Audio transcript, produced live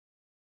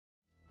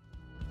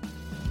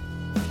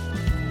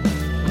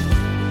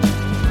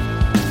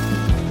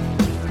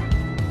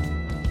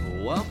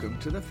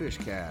to the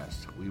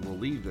Fishcast. We will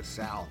leave the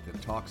South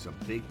and talk some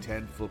Big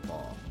Ten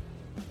football.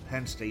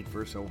 Penn State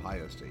versus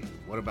Ohio State.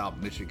 What about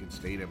Michigan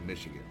State and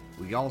Michigan?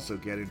 We also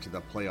get into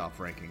the playoff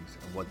rankings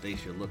and what they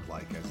should look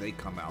like as they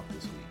come out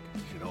this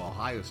week. Should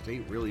Ohio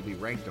State really be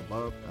ranked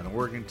above an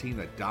Oregon team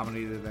that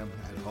dominated them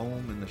at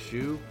home in the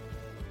shoe?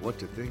 What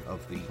to think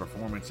of the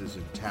performances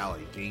in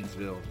Tally,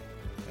 Gainesville,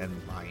 and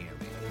Miami.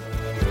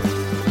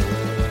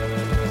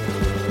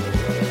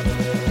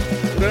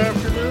 Good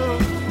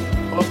afternoon.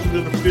 Welcome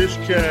to the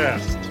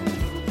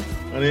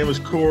Fishcast. My name is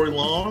Corey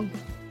Long.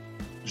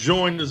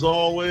 Joined as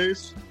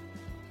always,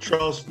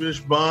 Charles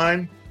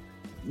Fishbein,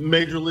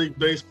 Major League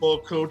Baseball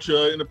coach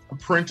and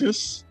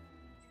apprentice.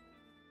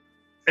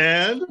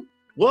 And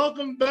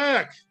welcome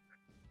back,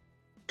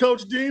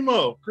 Coach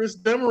Demo, Chris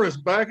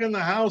Demarest, back in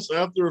the house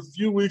after a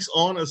few weeks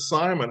on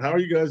assignment. How are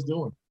you guys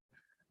doing?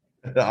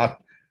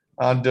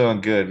 I'm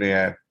doing good,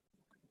 man.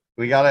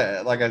 We got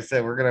to, like I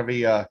said, we're going to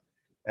be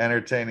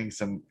entertaining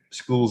some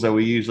schools that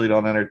we usually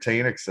don't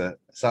entertain. So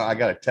I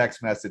got a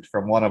text message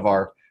from one of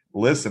our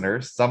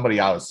listeners. Somebody,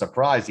 I was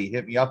surprised. He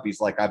hit me up.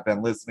 He's like, I've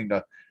been listening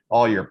to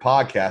all your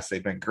podcasts.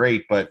 They've been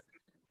great, but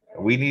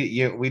we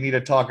need to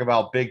talk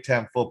about Big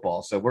Ten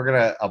football. So we're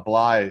going to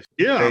oblige.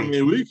 Yeah, I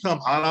mean, we come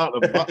out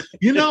of,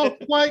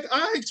 like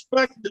I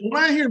expected.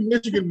 When I hear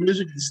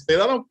Michigan State,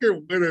 I don't care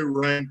where they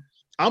rank.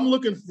 I'm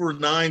looking for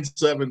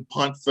 9-7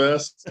 punt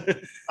fest.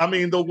 I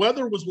mean, the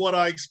weather was what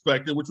I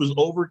expected, which was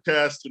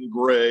overcast and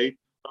gray,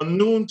 a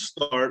noon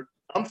start.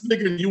 I'm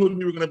thinking you and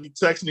me were going to be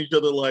texting each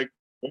other like,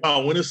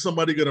 wow, when is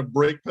somebody going to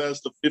break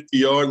past the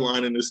 50-yard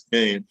line in this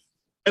game?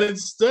 And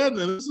instead,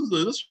 this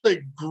is a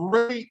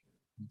great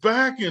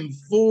back and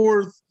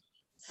forth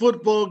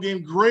football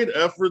game, great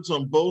efforts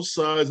on both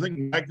sides. I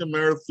think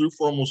McNamara threw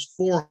for almost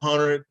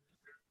 400.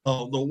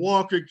 The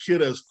Walker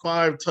kid has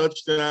 5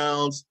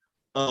 touchdowns.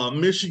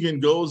 Michigan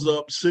goes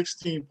up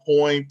 16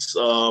 points,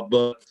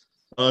 but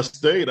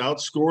State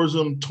outscores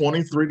them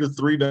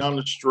 23-3 down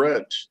the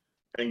stretch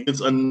and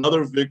gets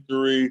another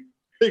victory.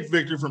 Big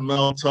victory from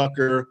Mel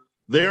Tucker.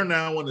 They're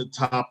now in the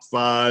top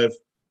 5.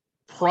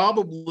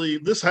 Probably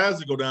this has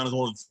to go down as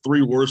one of the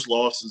 3 worst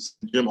losses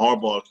in Jim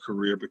Harbaugh's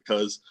career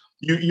because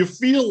you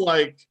feel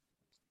like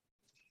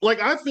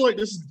I feel like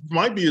this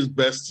might be his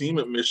best team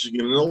at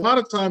Michigan. And a lot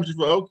of times you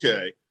feel,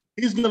 okay,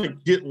 he's going to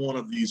get one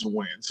of these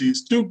wins.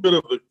 He's too good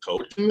of a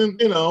coach. And then,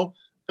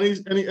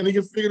 and he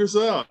can figure this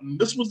out. And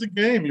this was the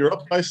game. You're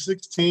up by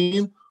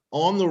 16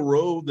 on the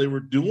road. They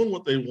were doing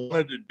what they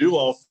wanted to do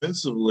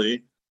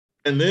offensively.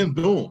 And then,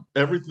 boom,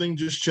 everything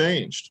just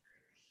changed.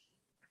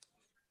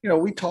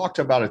 We talked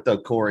about it, though,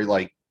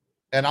 Corey,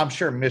 and I'm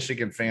sure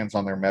Michigan fans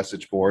on their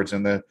message boards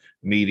and the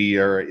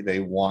media, they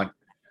want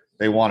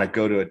to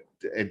go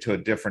into a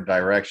different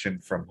direction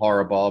from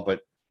Harbaugh,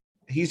 but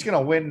he's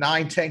going to win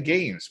 9-10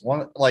 games.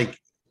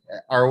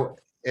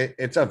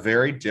 It's a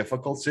very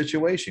difficult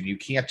situation. You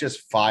can't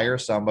just fire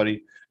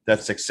somebody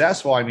that's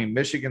successful. I mean,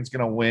 Michigan's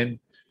going to win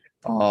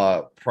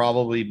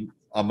probably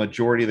a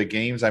majority of the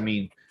games. I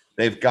mean,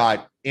 they've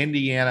got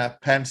Indiana,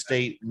 Penn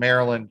State,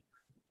 Maryland,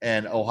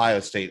 and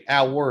Ohio State.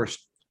 At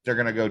worst, they're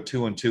going to go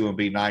 2-2 and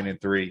be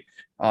 9-3.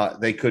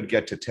 They could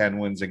get to 10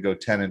 wins and go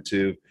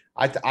 10-2.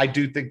 I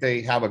do think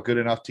they have a good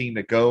enough team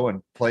to go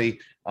and play,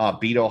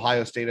 beat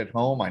Ohio State at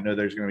home. I know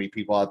there's going to be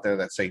people out there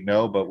that say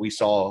no, but we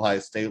saw Ohio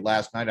State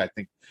last night. I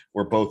think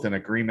we're both in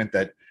agreement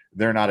that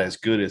they're not as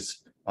good as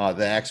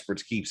the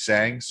experts keep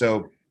saying.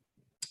 So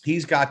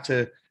he's got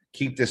to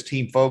keep this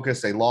team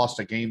focused. They lost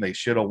a game they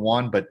should have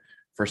won, but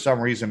for some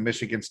reason,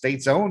 Michigan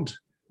State's owned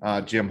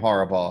Jim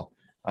Harbaugh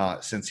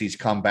since he's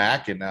come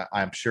back, and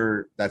I'm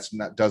sure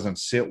doesn't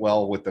sit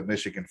well with the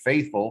Michigan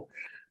faithful.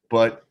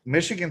 But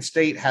Michigan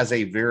State has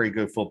a very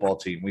good football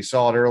team. We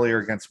saw it earlier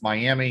against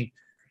Miami.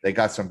 They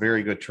got some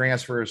very good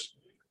transfers.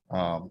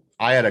 I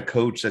had a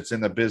coach that's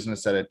in the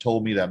business that had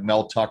told me that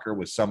Mel Tucker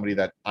was somebody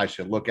that I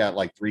should look at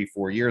like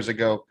 3-4 years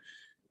ago.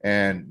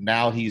 And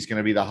now he's going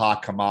to be the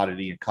hot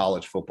commodity in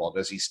college football.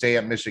 Does he stay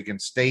at Michigan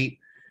State?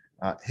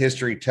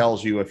 History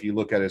tells you, if you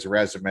look at his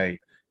resume,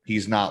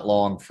 he's not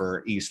long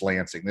for East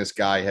Lansing. This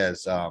guy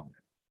has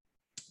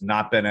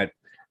not been at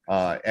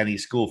any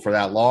school for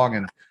that long.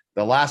 And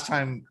the last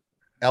time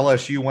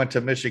LSU went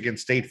to Michigan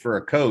State for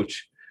a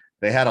coach,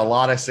 they had a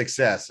lot of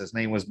success. His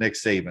name was Nick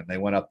Saban. They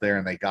went up there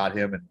and they got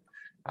him. And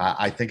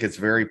I think it's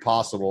very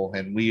possible.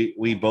 And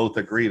we both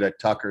agree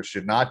that Tucker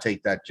should not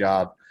take that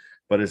job,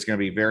 but it's going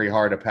to be very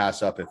hard to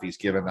pass up if he's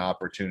given the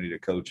opportunity to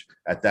coach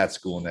at that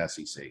school in the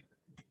SEC.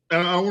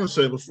 And I want to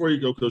say, before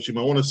you go, Coach,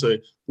 I want to say,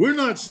 we're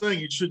not saying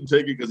he shouldn't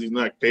take it because he's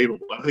not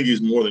capable. I think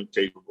he's more than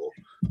capable.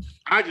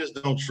 I just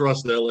don't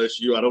trust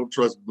LSU. I don't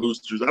trust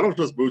boosters. I don't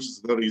trust boosters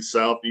in none of these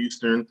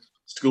Southeastern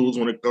schools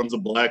when it comes to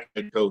black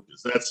head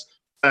coaches. That's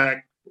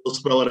fact. We'll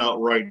spell it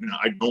out right now.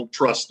 I don't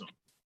trust them.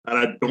 And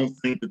I don't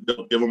think that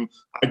they'll give him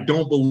 – I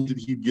don't believe that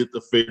he'd get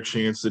the fair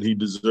chance that he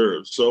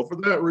deserves. So for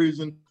that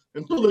reason,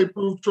 until they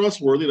prove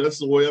trustworthy, that's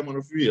the way I'm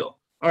going to feel.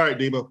 All right,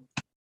 Debo.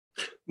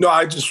 No,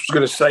 I just was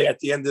going to say at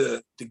the end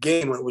of the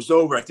game when it was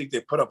over, I think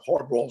they put up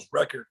Harbaugh's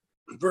record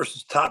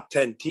versus top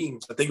 10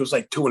 teams. I think it was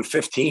like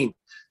 2-15.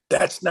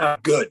 That's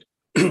not good.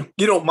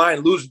 You don't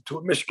mind losing to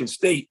a Michigan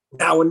State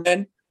now and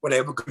then when they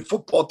have a good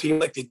football team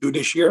like they do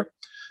this year,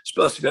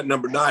 especially that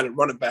number 9 and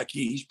running back.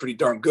 He's pretty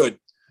darn good.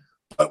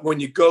 But when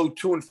you go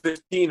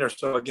 2-15 or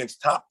so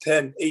against top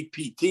 10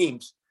 AP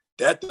teams,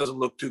 that doesn't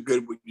look too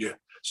good with you.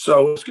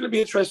 So it's going to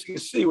be interesting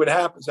to see what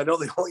happens. I know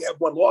they only have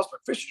 1 loss, but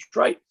Fisher's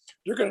right.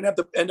 You're going to have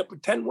to end up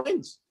with 10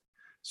 wins.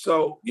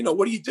 So,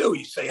 what do?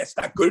 You say it's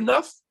not good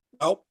enough?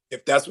 Well,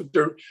 if that's what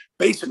they're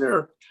basing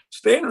their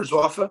standards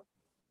off of,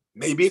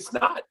 maybe it's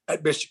not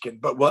at Michigan,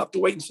 but we'll have to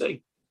wait and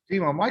see.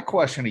 Dimo, my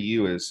question to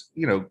you is,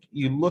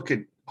 you look at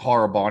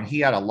Harbaugh, and he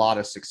had a lot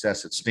of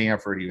success at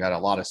Stanford. He had a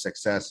lot of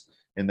success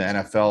in the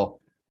NFL.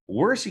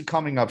 Where's he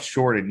coming up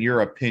short, in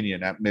your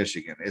opinion, at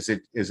Michigan? Is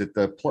it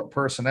the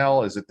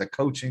personnel? Is it the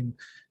coaching?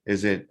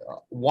 Is it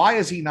why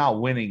is he not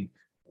winning?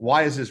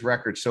 Why is his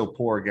record so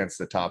poor against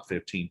the top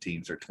 15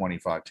 teams or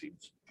 25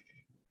 teams?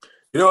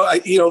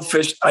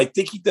 Fish, I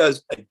think he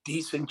does a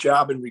decent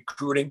job in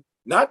recruiting.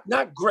 Not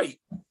great,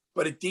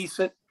 but a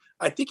decent.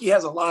 I think he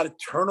has a lot of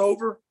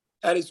turnover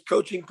at his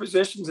coaching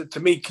positions. And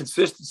to me,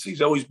 consistency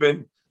has always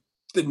been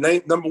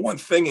the number one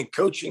thing in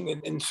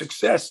coaching and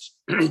success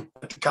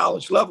at the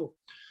college level.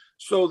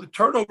 So the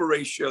turnover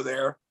ratio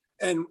there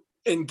and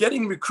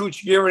getting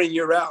recruits year in and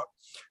year out.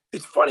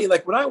 It's funny,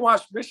 like when I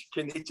watch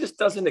Michigan, it just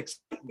doesn't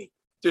excite me.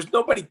 There's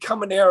nobody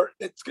coming there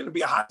that's going to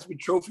be a Heisman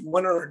Trophy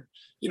winner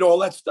and, all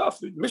that stuff.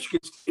 Michigan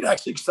State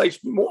actually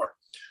excites me more.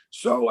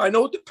 So I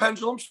know the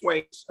pendulum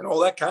swings and all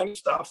that kind of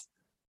stuff.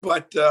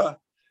 But,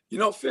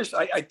 Fish,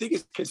 I think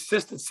it's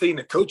consistency in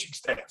the coaching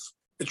staff.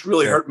 It's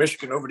really hurt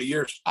Michigan over the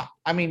years.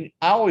 I mean,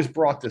 I always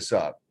brought this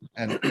up,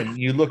 and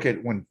you look at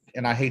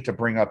and I hate to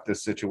bring up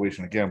this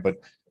situation again, but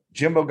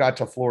Jimbo got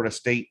to Florida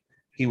State.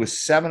 He was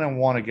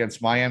 7-1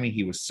 against Miami.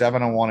 He was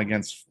 7-1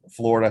 against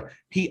Florida.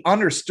 He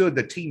understood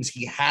the teams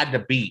he had to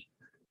beat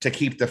to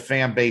keep the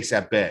fan base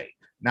at bay.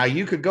 Now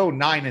you could go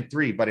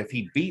 9-3, but if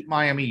he beat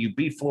Miami, you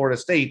beat Florida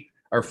State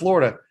or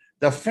Florida,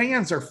 the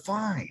fans are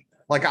fine.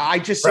 Like, I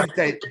just think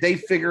that they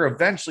figure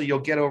eventually you'll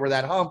get over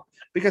that hump,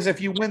 because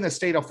if you win the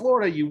state of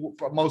Florida, you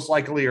most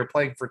likely are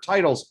playing for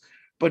titles.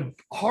 But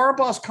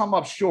Harbaugh's come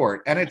up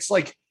short, and it's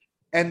like,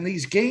 and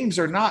these games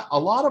are not, a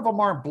lot of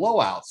them aren't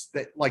blowouts.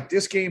 That, like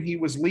this game, he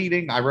was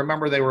leading. I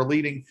remember they were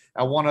leading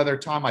at one other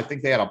time. I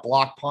think they had a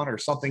block punt or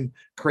something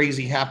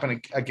crazy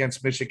happen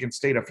against Michigan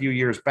State a few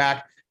years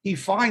back. He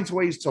finds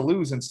ways to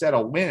lose instead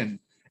of win.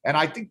 And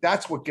I think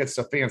that's what gets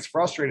the fans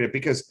frustrated,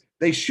 because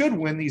they should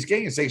win these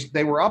games.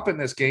 They were up in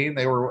this game.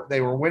 They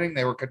were winning.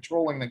 They were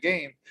controlling the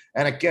game,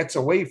 and it gets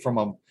away from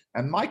them.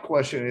 And my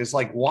question is,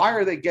 like, why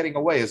are they getting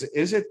away?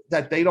 Is it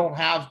that they don't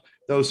have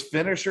those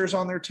finishers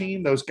on their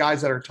team, those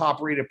guys that are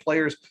top-rated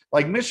players?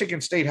 Like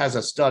Michigan State has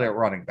a stud at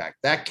running back.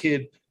 That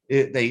kid,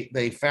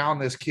 they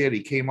found this kid.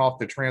 He came off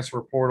the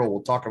transfer portal.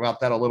 We'll talk about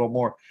that a little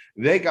more.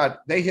 They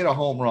hit a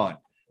home run.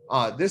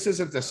 This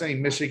isn't the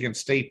same Michigan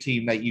State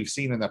team that you've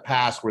seen in the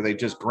past where they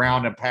just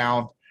ground and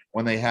pound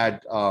when they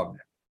had,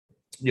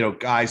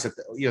 guys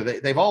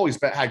that, they've always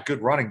had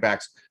good running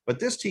backs, but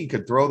this team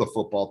could throw the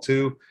football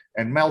too.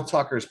 And Mel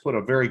Tucker's put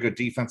a very good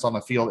defense on the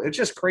field. It's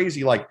just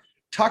crazy. Like,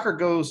 Tucker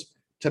goes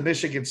to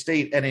Michigan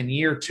State, and in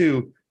year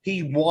 2,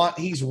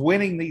 he's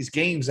winning these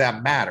games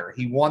that matter.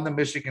 He won the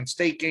Michigan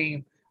State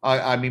game.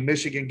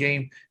 Michigan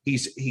game.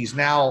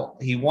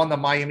 He won the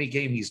Miami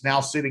game. He's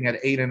now sitting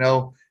at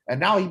 8-0. And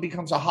now he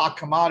becomes a hot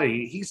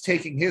commodity. He's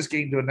taking his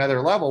game to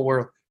another level,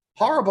 where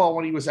Harbaugh,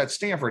 when he was at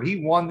Stanford, he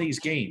won these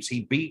games.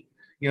 He beat,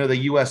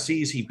 the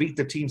USCs. He beat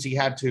the teams he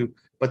had to.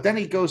 But then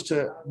he goes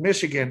to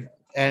Michigan,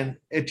 and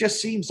it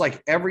just seems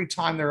like every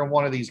time they're in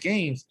one of these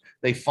games,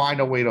 they find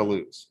a way to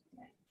lose.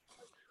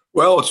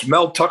 Well, it's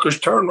Mel Tucker's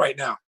turn right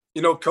now.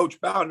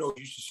 Coach Bowden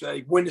used to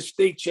say, win the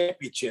state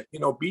championship,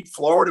 beat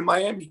Florida and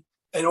Miami.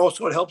 And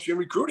also it helps you in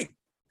recruiting.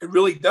 It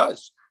really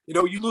does.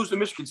 You lose to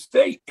Michigan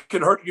State, it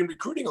can hurt you in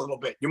recruiting a little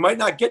bit. You might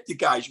not get the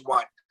guys you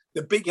want.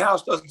 The big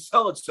house doesn't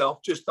sell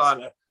itself just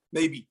on a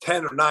maybe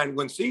 10 or 9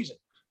 win season.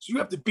 So you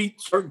have to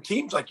beat certain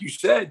teams, like you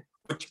said,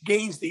 which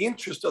gains the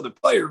interest of the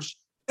players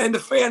and the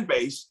fan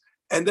base.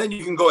 And then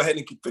you can go ahead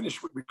and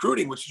finish with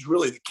recruiting, which is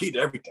really the key to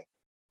everything.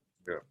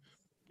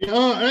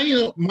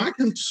 Yeah. My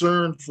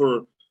concern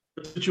for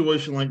a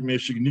situation like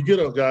Michigan, you get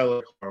a guy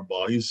like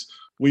Harbaugh.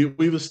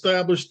 We've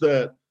established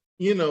that,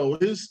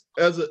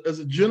 as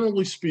a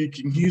generally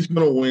speaking, he's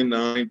going to win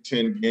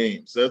 9-10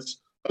 games.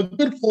 That's a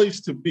good place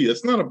to be.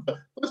 It's not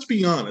let's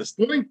be honest,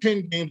 winning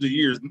 10 games a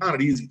year is not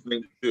an easy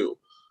thing to do.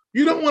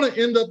 You don't want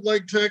to end up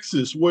like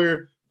Texas,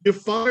 where you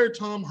fire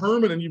Tom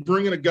Herman and you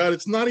bring in a guy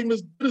that's not even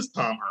as good as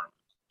Tom Herman.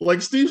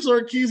 Like, Steve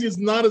Sarkisian is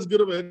not as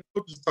good of a head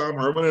coach as Tom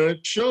Herman, and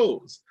it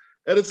shows.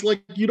 And it's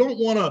like, you don't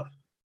want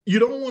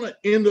to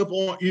end up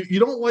on, you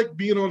don't like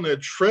being on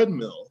that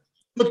treadmill,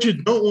 but you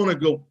don't want to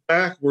go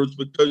backwards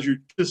because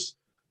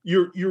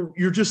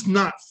you're just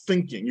not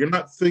thinking. You're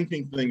not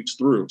thinking things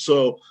through.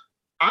 So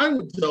I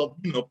would tell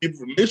people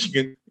from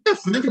Michigan, you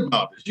got to think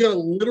about this. You got to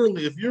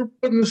literally, if you're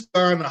putting this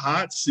guy in the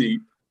hot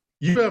seat,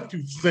 you have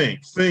to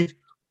think,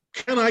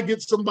 can I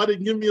get somebody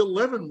to give me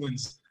 11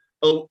 wins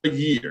a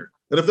year?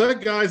 And if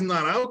that guy's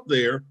not out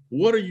there,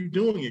 what are you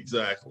doing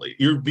exactly?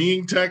 You're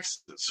being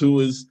Texas,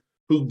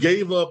 who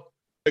gave up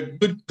a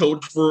good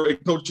coach for a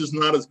coach that's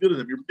not as good as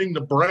him. You're being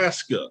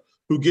Nebraska,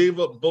 who gave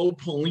up Bo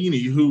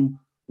Pelini, who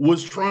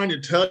was trying to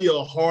tell you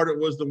how hard it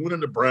was to win in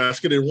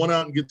Nebraska. They went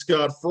out and get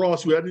Scott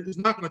Frost, who is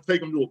not going to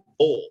take him to a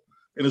bowl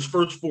in his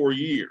first 4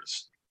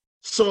 years.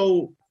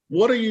 So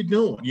what are you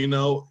doing?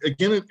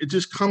 Again, it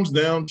just comes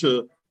down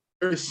to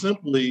very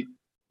simply,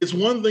 it's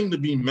one thing to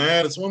be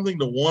mad. It's one thing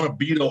to want to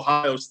beat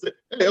Ohio State.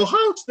 Hey,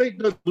 Ohio State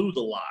does lose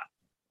a lot.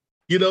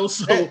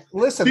 So hey,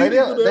 listen, they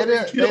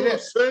didn't.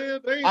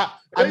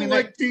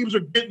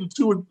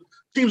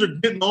 Teams are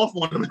getting off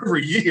on them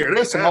every year.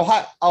 Listen,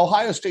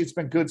 Ohio State's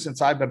been good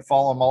since I've been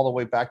following them all the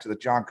way back to the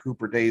John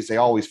Cooper days. They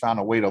always found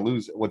a way to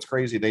lose. What's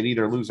crazy, they'd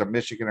either lose a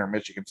Michigan or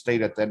Michigan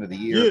State at the end of the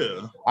year.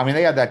 Yeah. I mean,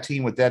 they had that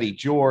team with Eddie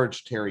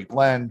George, Terry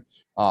Glenn,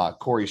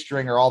 Corey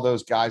Stringer, all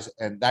those guys,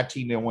 and that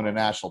team didn't win a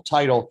national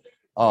title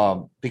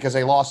because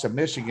they lost to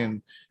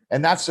Michigan.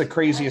 And that's the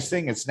craziest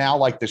thing. It's now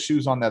like the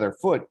shoes on the other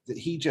foot.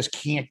 He just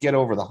can't get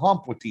over the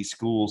hump with these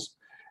schools.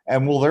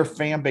 And will their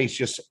fan base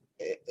just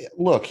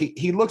look?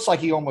 He looks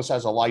like he almost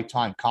has a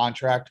lifetime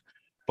contract.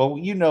 But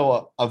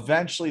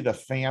eventually the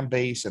fan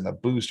base and the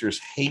boosters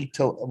hate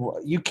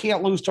to. You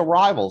can't lose to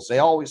rivals. They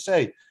always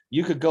say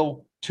you could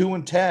go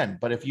 2-10,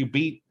 but if you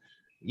beat,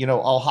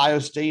 Ohio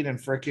State and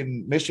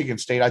frickin' Michigan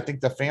State, I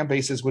think the fan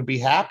bases would be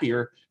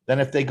happier than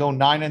if they go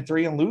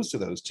 9-3 and lose to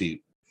those two.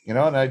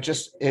 And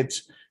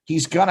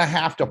he's gonna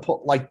have to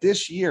put, like,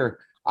 this year.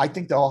 I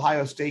think the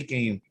Ohio State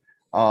game,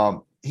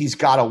 he's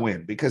got to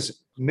win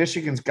because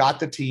Michigan's got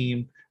the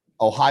team.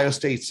 Ohio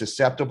State's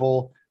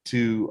susceptible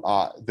to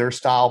their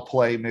style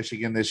play.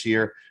 Michigan this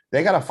year,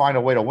 they got to find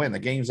a way to win. The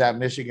game's at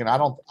Michigan.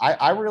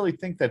 I really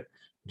think that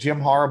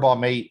Jim Harbaugh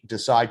may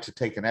decide to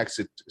take an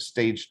exit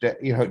stage,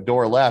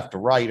 door left or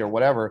right or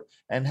whatever,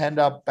 and end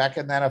up back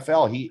in the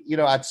NFL. He,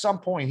 at some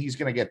point he's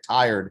going to get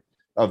tired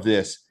of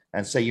this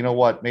and say, you know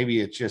what,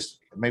 maybe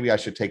I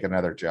should take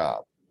another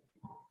job.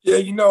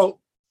 Yeah,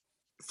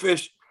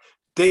 Fish,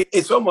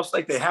 it's almost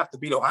like they have to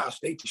beat Ohio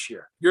State this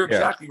year. You're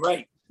exactly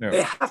right. Yeah.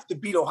 They have to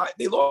beat Ohio.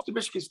 They lost to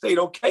Michigan State.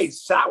 Okay,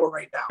 it's sour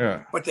right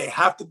now, but they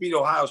have to beat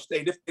Ohio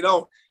State. If they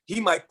don't, he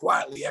might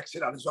quietly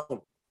exit on his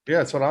own. Yeah,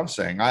 that's what I'm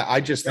saying.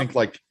 I just think,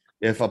 like,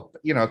 if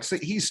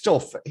he's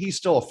still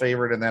a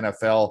favorite in the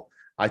NFL.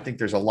 I think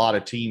there's a lot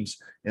of teams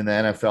in the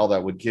NFL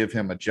that would give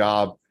him a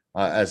job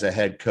as a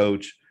head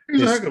coach.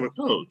 He's a heck of a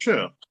coach,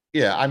 yeah.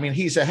 Yeah, I mean,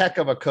 he's a heck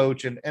of a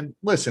coach. And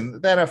listen, the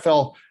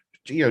NFL,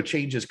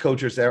 changes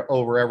coaches there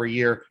over every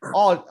year.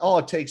 All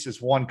it takes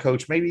is one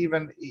coach, maybe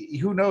even,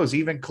 who knows,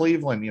 even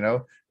Cleveland,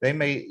 they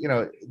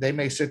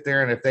may sit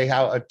there, and if they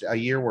have a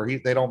year where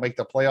they don't make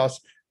the playoffs,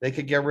 they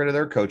could get rid of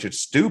their coach. It's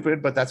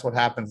stupid, but that's what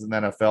happens in the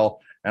NFL.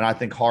 And I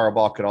think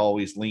Harbaugh could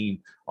always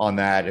lean on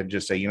that and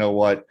just say, you know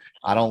what,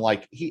 I don't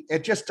like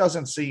it just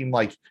doesn't seem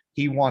like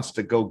he wants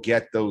to go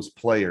get those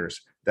players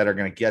that are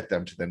going to get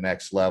them to the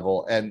next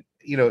level. And,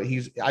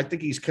 I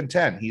think he's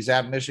content. He's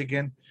at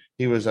Michigan.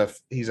 He's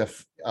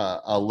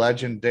a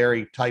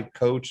legendary type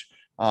coach,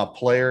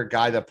 player,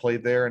 guy that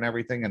played there and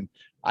everything. And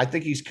I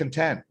think he's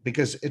content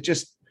because it's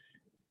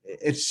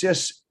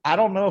just, I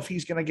don't know if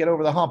he's going to get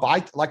over the hump.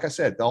 Like I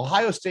said, the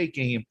Ohio State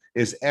game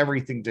is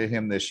everything to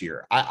him this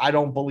year. I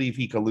don't believe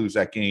he could lose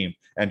that game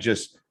and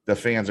just the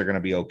fans are going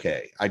to be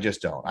okay. I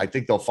just don't. I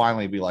think they'll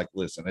finally be like,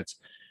 listen,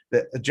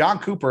 John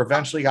Cooper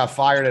eventually got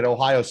fired at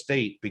Ohio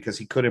State because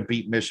he couldn't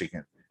beat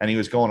Michigan, and he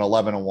was going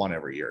 11-1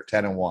 every year,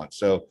 10-1.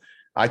 So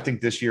I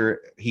think this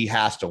year he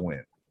has to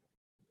win.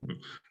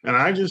 And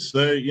I just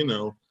say,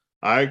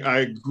 I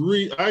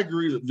agree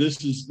that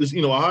this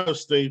Ohio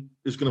State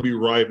is going to be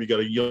ripe. You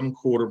got a young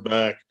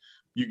quarterback.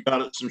 You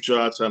got some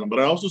shots at him. But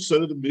I also said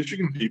to the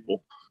Michigan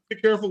people, be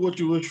careful what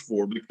you wish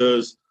for,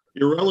 because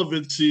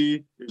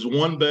irrelevancy is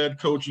one bad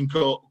coaching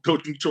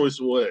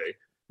choice away.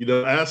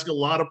 Ask a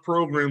lot of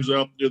programs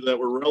out there that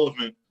were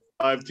relevant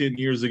 5-10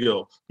 years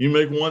ago. You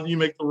make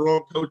the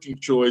wrong coaching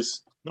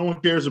choice, no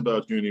one cares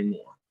about you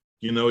anymore.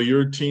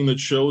 You're a team that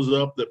shows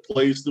up, that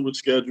plays through a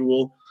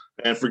schedule,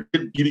 and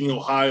forget beating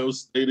Ohio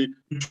State,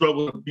 you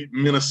struggle to beat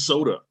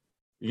Minnesota.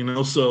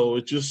 So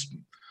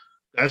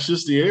that's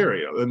just the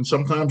area. And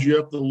sometimes you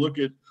have to look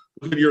at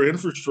your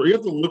infrastructure. You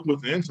have to look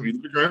within. So you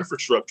look at your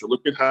infrastructure.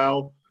 Look at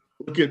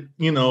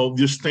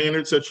the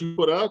standards that you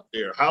put out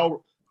there.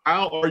 How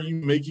are you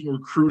making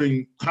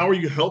recruiting? How are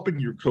you helping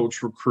your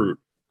coach recruit?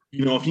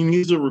 If he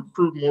needs to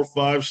recruit more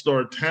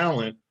 5-star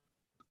talent,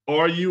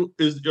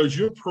 is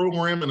your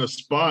program in a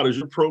spot? Is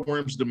your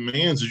program's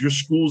demands? Is your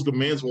school's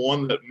demands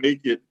one that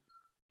make it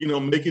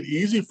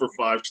easy for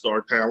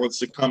 5-star talents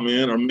to come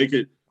in, or make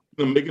it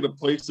a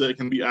place that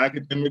can be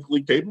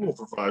academically capable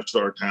for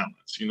 5-star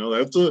talents?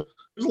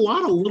 There's a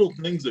lot of little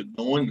things that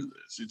go into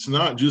this. It's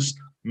not just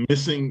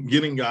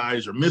getting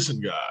guys or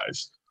missing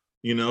guys.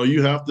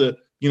 You have to.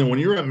 When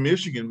you're at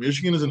Michigan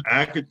is an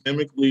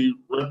academically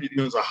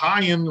it's a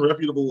high-end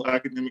reputable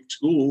academic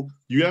school.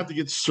 You have to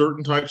get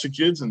certain types of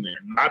kids in there.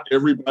 Not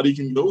everybody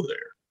can go there.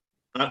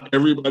 Not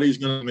everybody's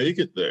going to make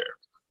it there.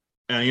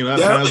 And that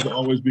has to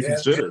always be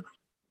considered.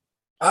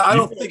 I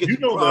don't think it's you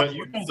know a that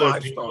you problem know with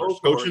that 5 stars.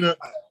 coaching at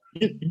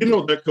you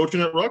know that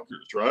coaching at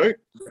Rutgers, right?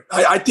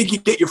 I think you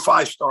get your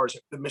 5 stars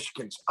at the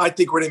Michigans. I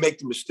think where they make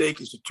the mistake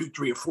is the 2,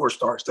 3, and 4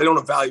 stars. They don't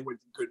evaluate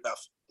them good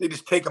enough. They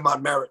just take them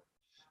on merit.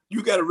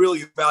 You got to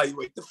really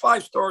evaluate. The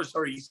 5 stars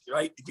are easy,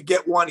 right? If you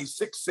get one, he's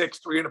 6'6",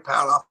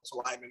 300-pound offensive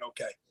lineman,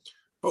 okay.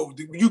 But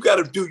you got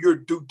to do your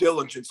due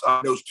diligence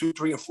on those 2,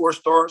 3, and 4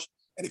 stars.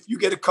 And if you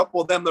get a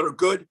couple of them that are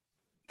good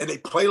and they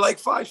play like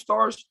 5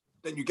 stars,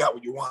 then you got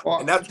what you want. Well,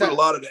 and that's what a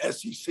lot of the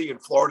SEC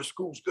and Florida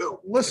schools do.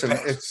 Listen,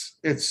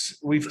 it's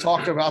we've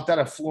talked about that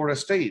at Florida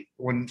State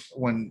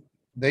when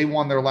they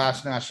won their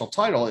last national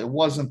title. It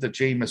wasn't the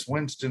Jameis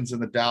Winstons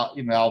and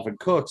the Alvin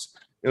Cooks.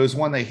 It was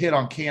when they hit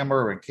on Cam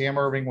Irving. Cam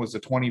Irving was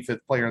the 25th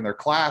player in their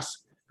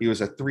class. He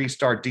was a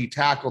 3-star D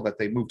tackle that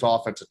they moved to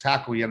offensive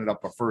tackle. He ended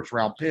up a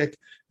first-round pick.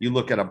 You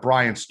look at a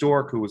Brian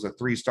Stork, who was a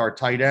 3-star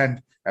tight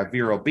end at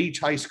Vero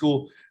Beach High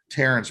School.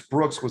 Terrence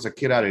Brooks was a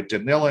kid out of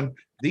Denillin.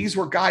 These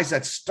were guys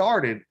that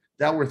started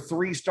that were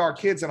 3-star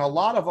kids, and a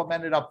lot of them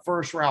ended up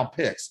first-round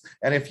picks.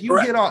 And if you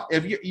hit on,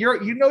 if you're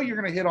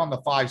going to hit on the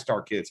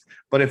 5-star kids,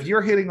 but if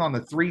you're hitting on the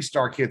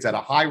 3-star kids at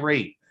a high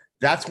rate,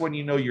 that's when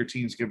you know your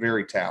teams get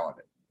very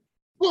talented.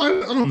 Well,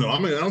 I don't know. I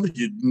mean, I don't think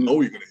you know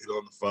you're going to hit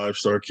on the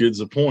 5-star kids.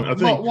 The point. I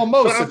think. Well,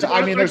 most of the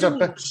time. I mean,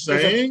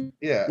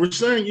 we're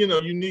saying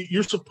you need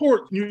your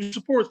support. Your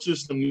support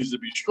system needs to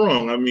be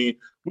strong. I mean,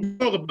 we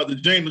talk about the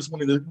Jameis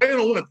winning. They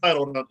don't win a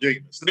title without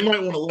Jameis. They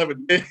might win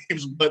 11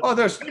 games, but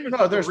there's they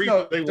won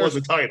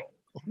the title.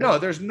 No,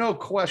 there's no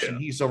question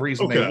he's the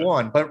reason they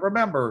won. But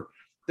remember,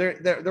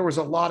 there was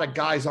a lot of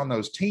guys on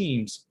those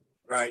teams,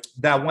 right,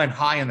 that went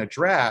high in the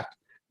draft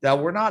that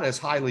were not as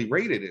highly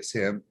rated as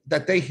him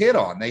that they hit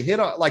on. They hit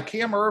on, like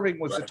Cam Irving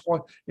was the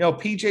 20,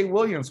 PJ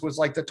Williams was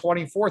like the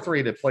 24th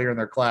rated player in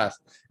their class,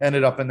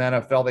 ended up in the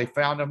NFL. They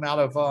found him out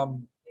of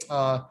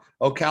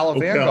Ocala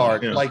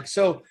Vanguard. Yeah. Like,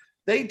 so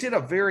they did a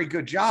very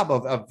good job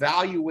of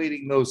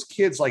evaluating those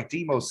kids, like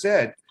Demo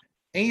said,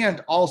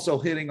 and also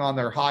hitting on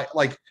their high.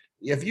 Like,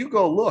 if you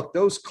go look,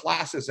 those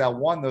classes that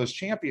won those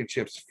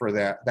championships for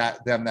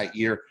that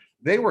year,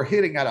 they were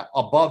hitting at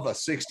above a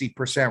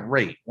 60%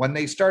 rate. When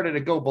they started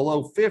to go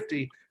below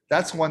 50,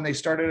 that's when they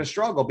started to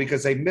struggle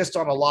because they missed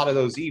on a lot of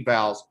those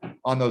evals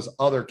on those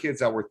other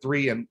kids that were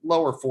 3 and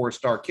lower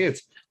 4-star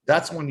kids.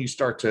 That's when you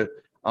start to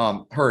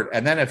hurt.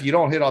 And then if you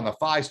don't hit on the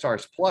 5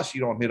 stars, plus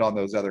you don't hit on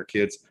those other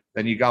kids,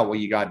 then you got what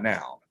you got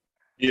now.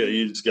 Yeah,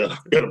 you just got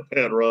a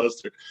bad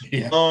roster.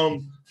 Yeah.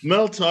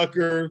 Mel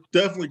Tucker,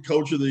 definitely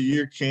Coach of the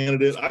Year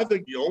candidate. I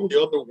think the only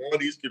other one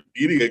he's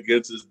competing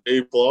against is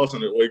Dave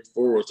Clawson at Wake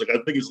Forest. Like,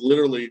 I think it's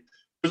literally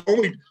there's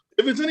only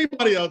if it's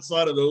anybody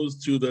outside of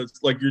those two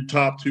that's like your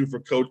top 2 for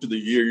Coach of the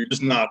Year, you're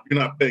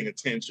not paying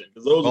attention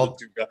because those are the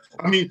 2 guys.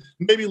 I mean,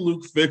 maybe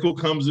Luke Fickell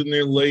comes in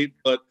there late,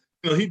 but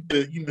he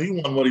did. He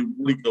won what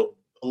he go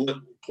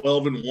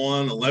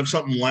 12-1, 11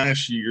 something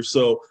last year.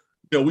 So.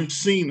 We've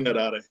seen that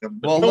out of him.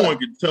 But no one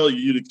can tell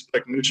you'd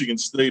expect Michigan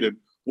State and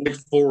Wake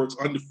Forest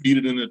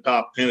undefeated in the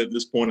top 10 at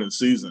this point in the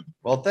season.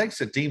 Well, thanks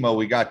to Demo,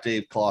 we got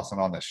Dave Clawson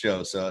on the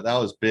show, so that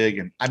was big.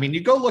 And I mean,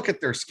 you go look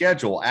at their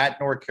schedule at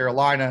North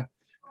Carolina.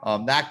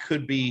 That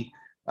could be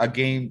a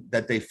game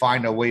that they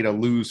find a way to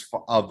lose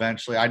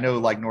eventually. I know,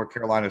 like, North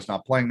Carolina's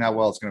not playing that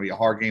well. It's going to be a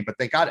hard game, but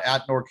they got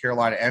at North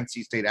Carolina,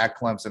 NC State, at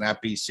Clemson,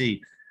 at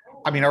BC.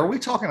 I mean, are we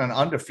talking an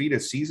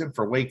undefeated season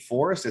for Wake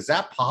Forest? Is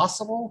that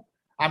possible?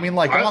 I mean,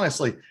 like,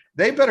 honestly,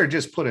 they better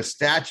just put a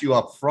statue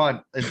up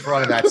front in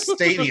front of that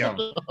stadium.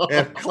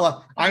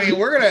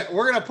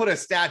 We're gonna put a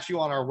statue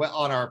on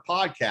our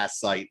podcast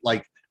site,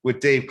 like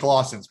with Dave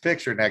Clawson's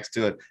picture next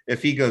to it,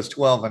 if he goes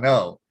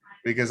 12-0,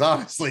 because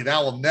honestly, that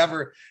will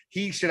never.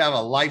 He should have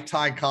a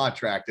lifetime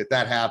contract if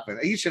that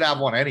happens. He should have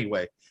one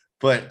anyway.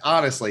 But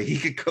honestly, he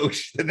could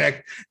coach the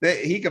next.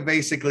 He could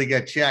basically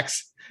get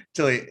checks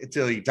till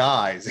he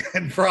dies,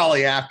 and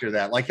probably after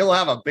that, like, he'll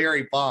have a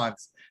Barry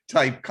Bonds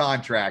type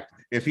contract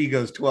if he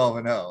goes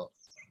 12-0.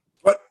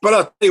 But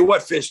I'll tell you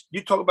what, Fish,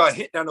 you talk about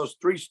hitting on those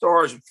 3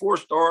 stars and 4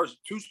 stars and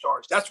 2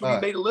 stars. That's what he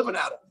made a living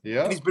out of.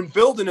 Yeah. And he's been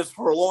building this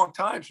for a long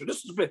time. So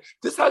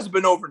this hasn't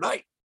been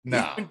overnight.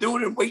 No. He's been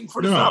doing it, waiting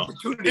for this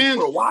opportunity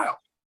for a while.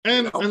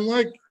 And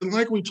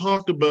like we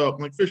talked about,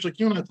 like Fish, like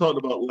you and I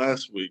talked about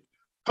last week,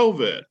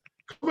 COVID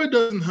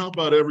doesn't help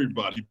out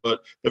everybody.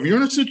 But if you're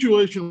in a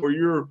situation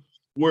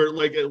where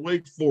like at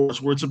Wake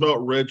Forest, where it's about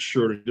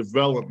redshirting,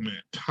 development,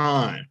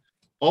 time,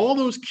 all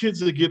those kids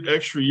that get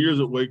extra years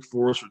at Wake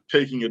Forest are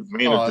taking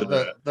advantage of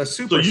that. Their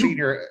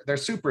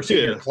super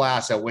senior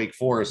class at Wake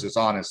Forest is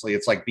honestly,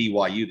 it's like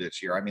BYU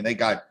this year. I mean, they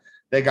got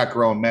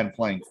grown men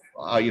playing,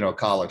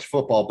 college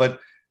football. But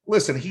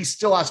listen, he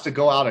still has to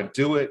go out and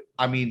do it.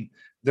 I mean,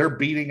 they're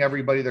beating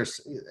everybody.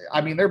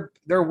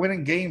 They're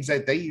winning games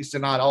that they used to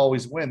not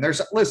always win.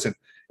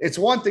 It's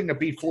one thing to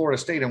beat Florida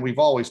State, and we've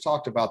always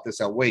talked about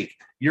this at Wake.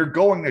 You're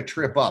going to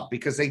trip up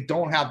because they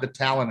don't have the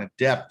talent and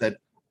depth that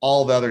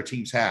all the other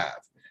teams have.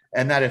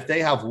 And that if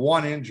they have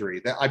one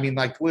injury,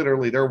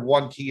 literally they're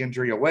one key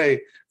injury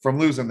away from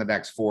losing the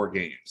next 4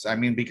 games. I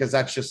mean, because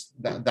that's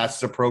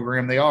the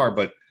program they are.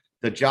 But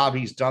the job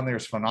he's done there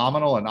is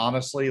phenomenal. And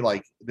honestly,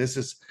 like this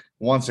is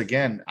once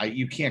again,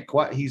 you can't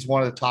quite. He's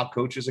one of the top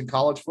coaches in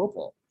college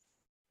football.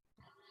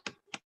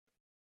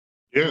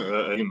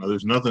 Yeah,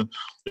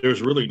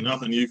 there's really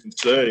nothing you can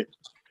say.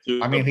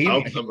 I mean,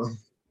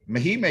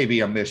 he may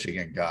be a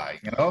Michigan guy,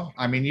 you know.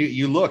 I mean,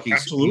 you look,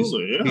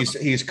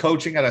 he's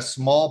coaching at a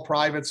small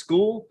private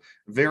school,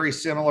 very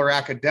similar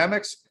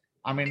academics.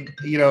 I mean,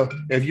 you know,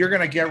 if you're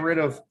going to get rid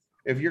of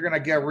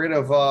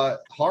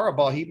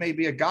Harbaugh, he may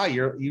be a guy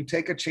you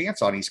take a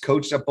chance on. He's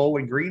coached at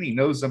Bowling Green. He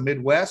knows the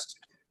Midwest.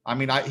 I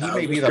mean, he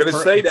may be the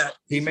perfect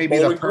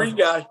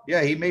guy.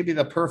 Yeah, he may be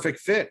the perfect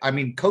fit. I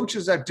mean,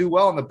 coaches that do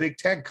well in the Big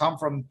Ten come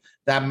from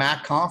that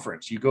MAC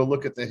conference. You go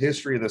look at the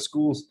history of the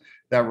schools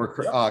that were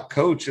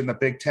coach in the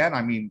Big Ten.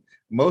 I mean,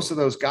 most of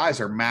those guys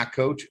are MAC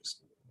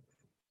coaches.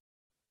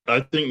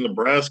 I think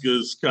Nebraska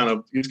is kind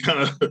of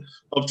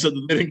upset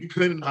that they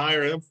didn't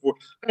hire him for.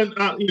 And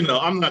you know,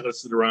 I'm not going to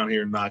sit around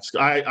here and knock.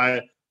 I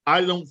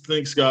don't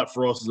think Scott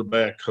Frost is a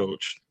bad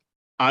coach.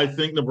 I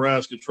think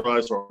Nebraska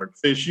tries hard.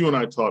 Fish, you and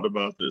I talked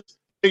about this.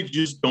 They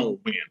just don't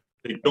win.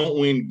 They don't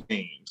win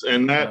games,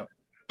 and that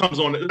comes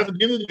on. At the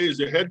end of the day, it's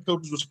their head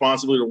coach's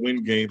responsibility to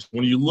win games.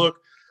 When you look,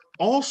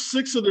 all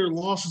 6 of their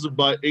losses are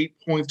by 8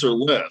 points or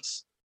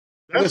less.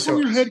 That's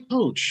from your head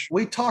coach.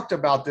 We talked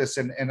about this,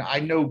 and I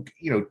know,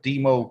 you know,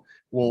 Demo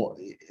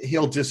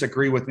he'll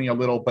disagree with me a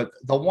little, but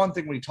the one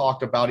thing we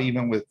talked about,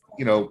 even with,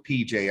 you know,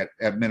 PJ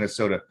at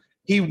Minnesota,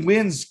 he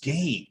wins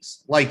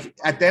games. Like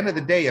at the end of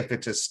the day, if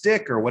it's a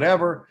stick or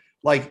whatever,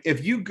 like if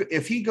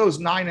he goes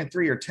 9-3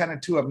 or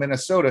 10-2 at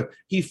Minnesota,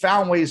 he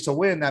found ways to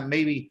win that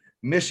maybe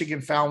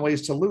Michigan found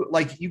ways to lose.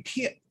 Like you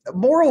can't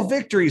moral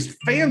victories.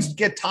 Fans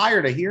get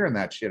tired of hearing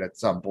that shit at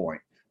some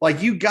point.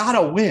 Like you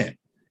gotta win.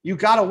 You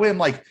gotta win.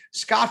 Like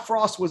Scott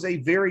Frost was a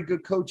very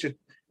good coach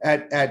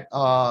at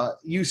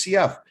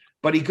UCF.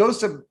 But he goes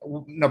to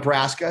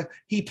Nebraska.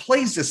 He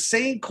plays the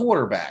same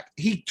quarterback.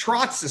 He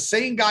trots the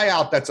same guy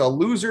out that's a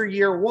loser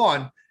year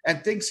 1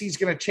 and thinks he's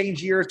going to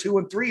change year 2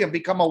 and 3 and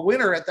become a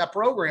winner at that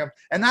program.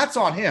 And that's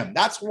on him.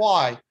 That's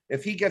why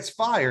if he gets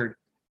fired,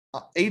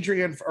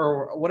 Adrian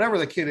or whatever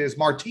the kid is,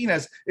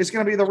 Martinez, is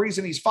going to be the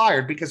reason he's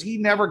fired because he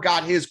never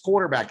got his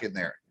quarterback in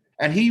there.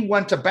 And he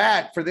went to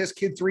bat for this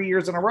kid 3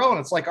 years in a row.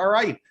 And it's like, all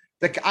right,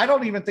 I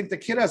don't even think the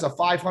kid has a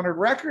 500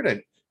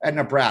 record at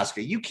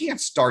Nebraska. You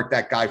can't start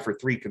that guy for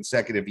 3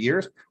 consecutive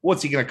years.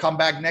 What's he going to come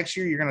back next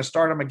year? You're going to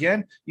start him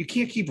again? You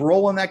can't keep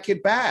rolling that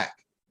kid back.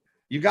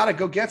 You got to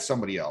go get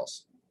somebody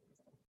else.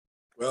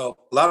 Well,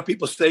 a lot of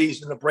people say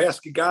he's a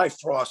Nebraska guy,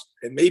 Frost,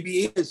 and maybe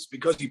he is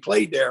because he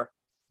played there,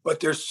 but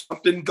there's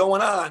something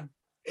going on.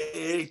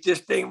 It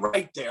just ain't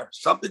right there.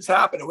 Something's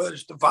happening, whether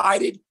it's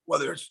divided,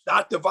 whether it's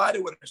not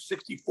divided, whether it's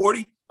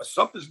 60-40, but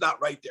something's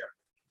not right there.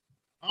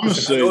 I'm going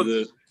to say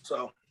this.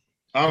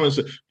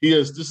 Honestly,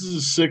 this is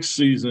his 6th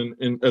season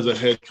as a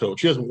head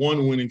coach. He has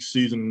 1 winning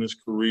season in his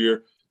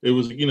career. It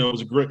was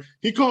a great.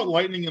 He caught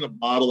lightning in a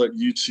bottle at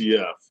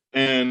UCF,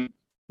 and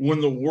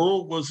when the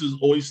world was his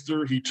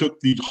oyster, he took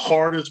the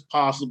hardest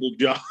possible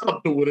job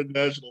to win a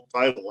national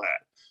title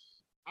at.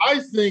 I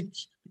think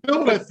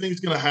what I think is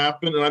going to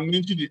happen, and I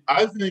mentioned it.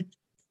 I think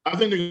they're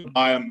going to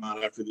buy him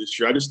out after this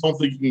year. I just don't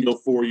think you can go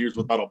 4 years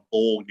without a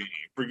bowl game.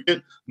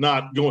 Forget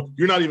not going.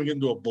 You're not even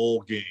getting to a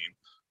bowl game.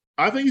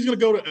 I think he's going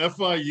to go to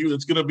FIU.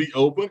 That's going to be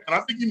open, and I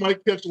think he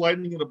might catch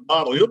lightning in a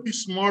bottle. He'll be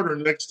smarter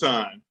next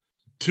time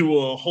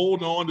to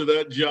hold on to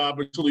that job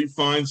until he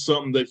finds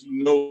something that he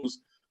knows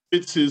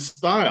fits his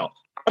style.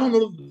 I don't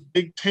know if the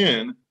Big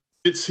Ten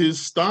fits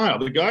his style.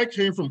 The guy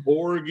came from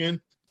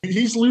Oregon.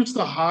 He's used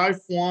to high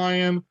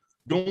flying,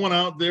 going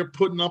out there,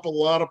 putting up a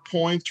lot of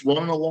points,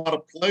 running a lot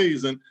of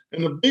plays. And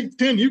in the Big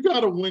Ten, you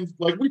got to win.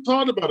 Like we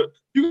talked about it,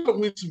 you got to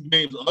win some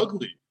games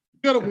ugly.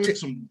 You got to win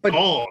some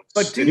dogs.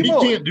 But he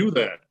can't do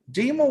that.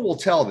 Demo will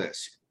tell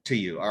this to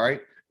you, all right?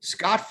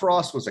 Scott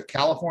Frost was a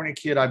California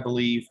kid, I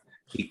believe.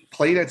 He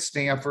played at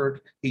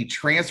Stanford. He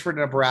transferred to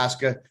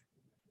Nebraska.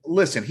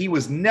 Listen, he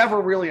was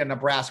never really a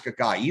Nebraska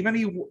guy,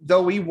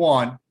 though he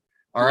won,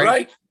 all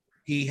right?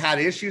 He had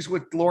issues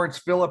with Lawrence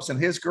Phillips and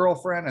his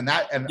girlfriend, and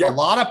a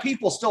lot of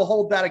people still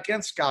hold that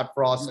against Scott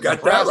Frost in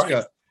Nebraska.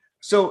 Right.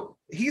 So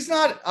he's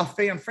not a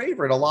fan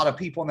favorite, a lot of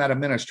people in that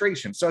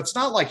administration. So it's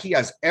not like he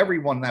has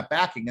everyone in that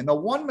backing. And the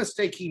one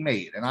mistake he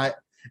made, and I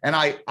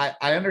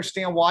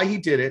understand why he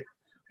did it,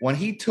 when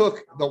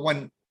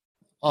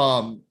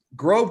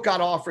Grove got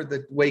offered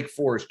the Wake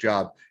Forest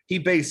job, he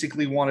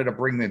basically wanted to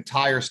bring the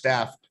entire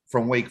staff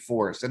from Wake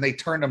Forest, and they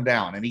turned him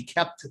down, and he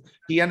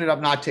ended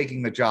up not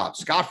taking the job.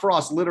 Scott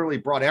Frost literally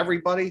brought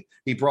everybody.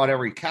 He brought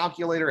every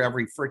calculator,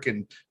 every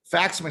freaking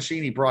fax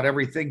machine. He brought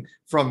everything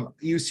from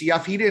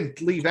UCF. He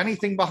didn't leave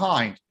anything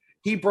behind.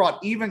 He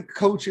brought even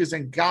coaches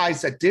and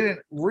guys that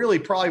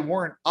probably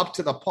weren't up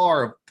to the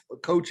par of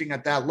coaching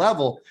at that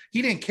level.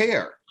 He didn't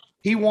care.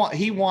 He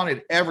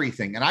wanted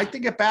everything, and I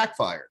think it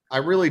backfired. I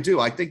really do.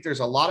 I think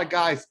there's a lot of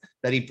guys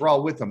that he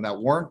brought with him that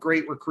weren't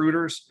great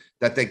recruiters,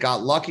 that they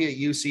got lucky at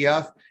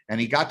UCF, and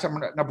he got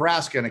to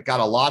Nebraska, and it got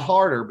a lot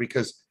harder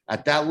because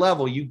At that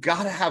level, you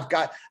got to have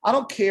got. I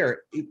don't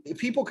care if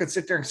people could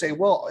sit there and say,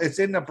 well, it's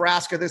in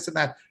Nebraska, this and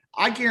that.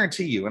 I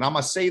guarantee you, and I'm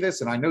going to say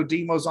this, and I know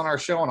Demo's on our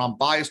show, and I'm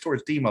biased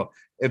towards Demo.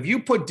 If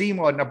you put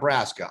Demo in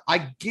Nebraska,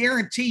 I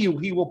guarantee you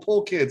he will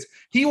pull kids.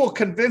 He will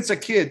convince a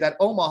kid that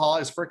Omaha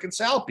is freaking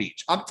South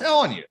Beach. I'm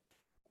telling you.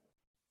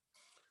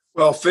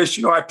 Well,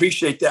 Fish, I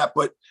appreciate that,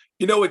 but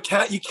you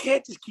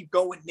can't just keep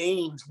going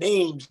names.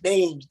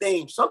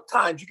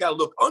 Sometimes you got to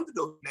look under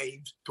those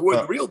names to where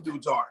the real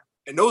dudes are,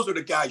 and those are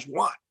the guys you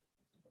want.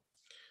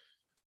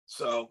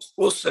 So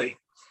we'll see.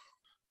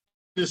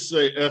 Just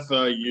say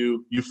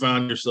FIU, you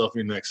found yourself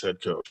your next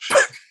head coach.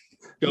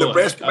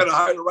 Nebraska better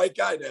hire the right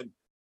guy then.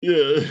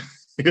 Yeah.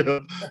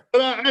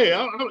 But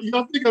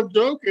I think I'm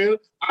joking.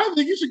 I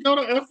think you should go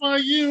to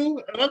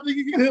FIU, and I think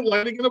you can hit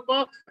lightning in a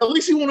bottle. At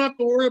least you won't have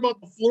to worry about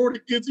the Florida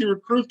kids he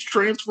recruits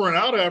transferring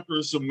out after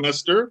a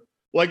semester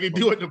like you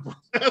do at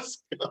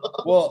Nebraska.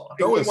 Well,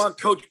 don't we want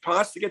Coach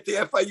Ponce to get the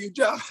FIU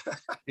job?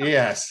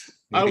 Yes.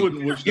 I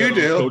wouldn't wish that on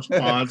Coach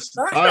Ponce.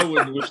 I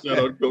wouldn't wish that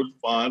on Coach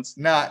Ponce.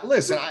 Nah,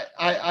 listen,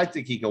 I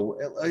think he go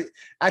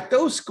at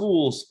those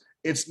schools.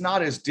 It's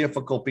not as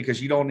difficult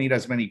because you don't need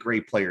as many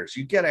great players.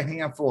 You get a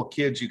handful of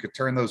kids, you could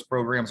turn those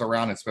programs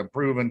around. It's been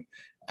proven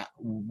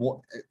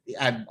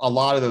at a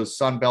lot of those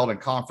Sun Belt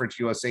and Conference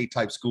USA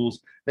type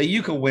schools that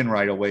you can win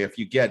right away if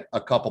you get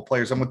a couple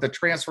players. And with the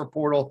transfer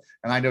portal,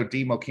 and I know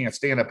Demo can't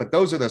stand it, but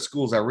those are the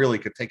schools that really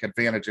could take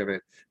advantage of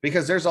it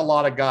because there's a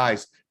lot of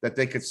guys that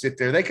they could sit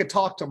there. They could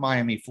talk to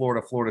Miami,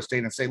 Florida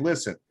State and say,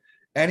 listen,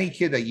 any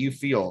kid that you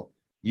feel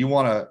you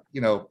want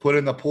to, put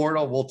in the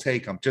portal, we'll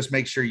take them. Just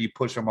make sure you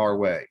push them our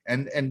way.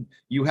 And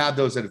you have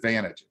those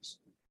advantages.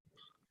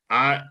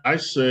 I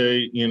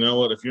say, you know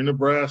what, if you're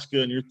Nebraska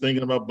and you're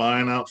thinking about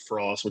buying out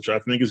Frost, which I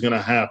think is going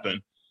to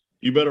happen,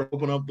 you better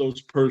open up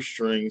those purse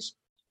strings.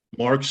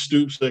 Mark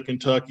Stoops at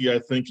Kentucky, I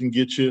think, can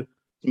get you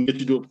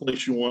to a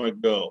place you want to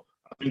go.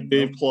 I think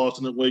Dave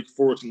Clawson at Wake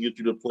Forest can get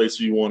you to a place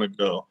you want to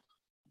go.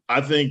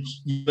 I think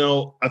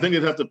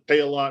they'd have to pay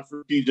a lot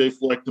for PJ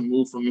Fleck to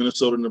move from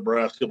Minnesota to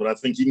Nebraska, but I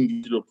think he can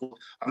get you to a place.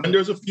 I think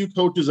there's a few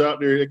coaches out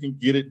there that can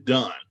get it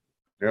done.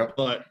 Yeah.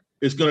 But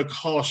it's going to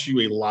cost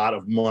you a lot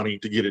of money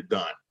to get it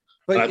done.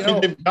 But I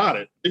think they've got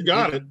it. They've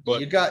got it.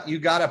 But you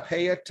got to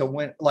pay it to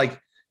win.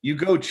 Like you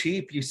go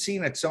cheap. You've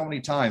seen it so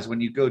many times.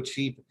 When you go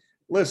cheap,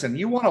 listen,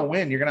 you want to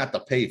win, you're gonna have to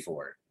pay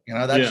for it.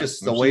 That's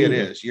just the way it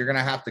is. You're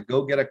gonna have to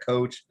go get a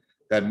coach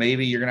that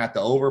maybe you're gonna have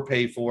to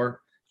overpay for,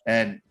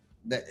 and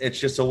it's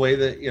just the way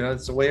that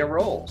it's the way it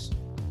rolls.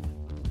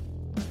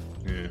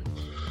 Yeah.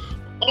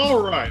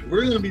 All right,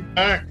 we're gonna be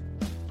back.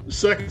 The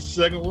second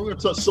segment, we're gonna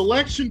talk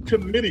selection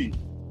committee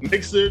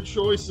makes their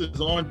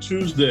choices on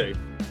Tuesday.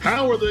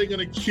 How are they going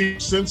to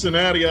keep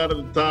Cincinnati out of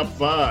the top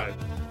 5?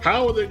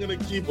 How are they going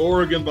to keep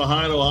Oregon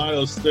behind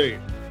Ohio State?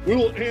 We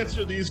will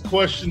answer these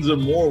questions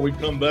and more when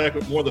we come back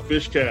with more of the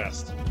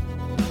Fishcast.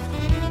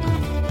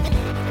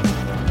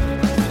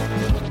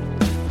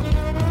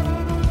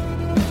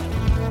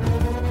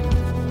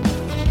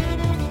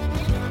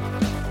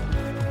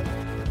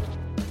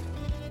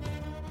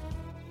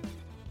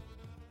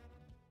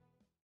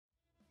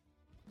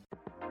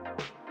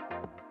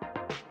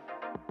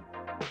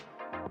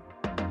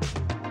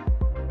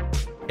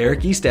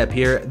 Eric Estep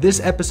here. This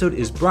episode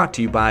is brought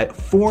to you by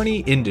Forney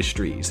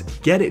Industries.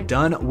 Get it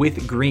done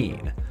with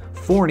green.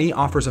 Forney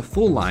offers a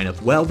full line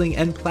of welding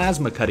and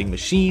plasma cutting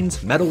machines,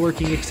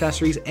 metalworking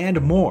accessories,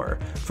 and more.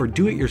 For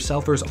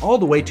do-it-yourselfers all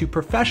the way to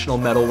professional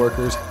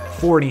metalworkers,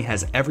 Forney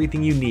has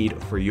everything you need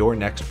for your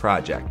next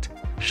project.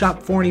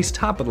 Shop Forney's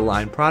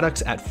top-of-the-line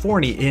products at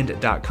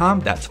forneyInd.com.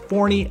 That's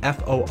Forney,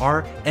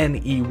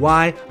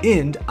 Forney,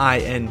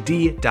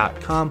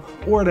 Ind.com,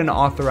 or at an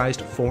authorized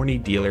Forney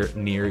dealer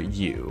near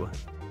you.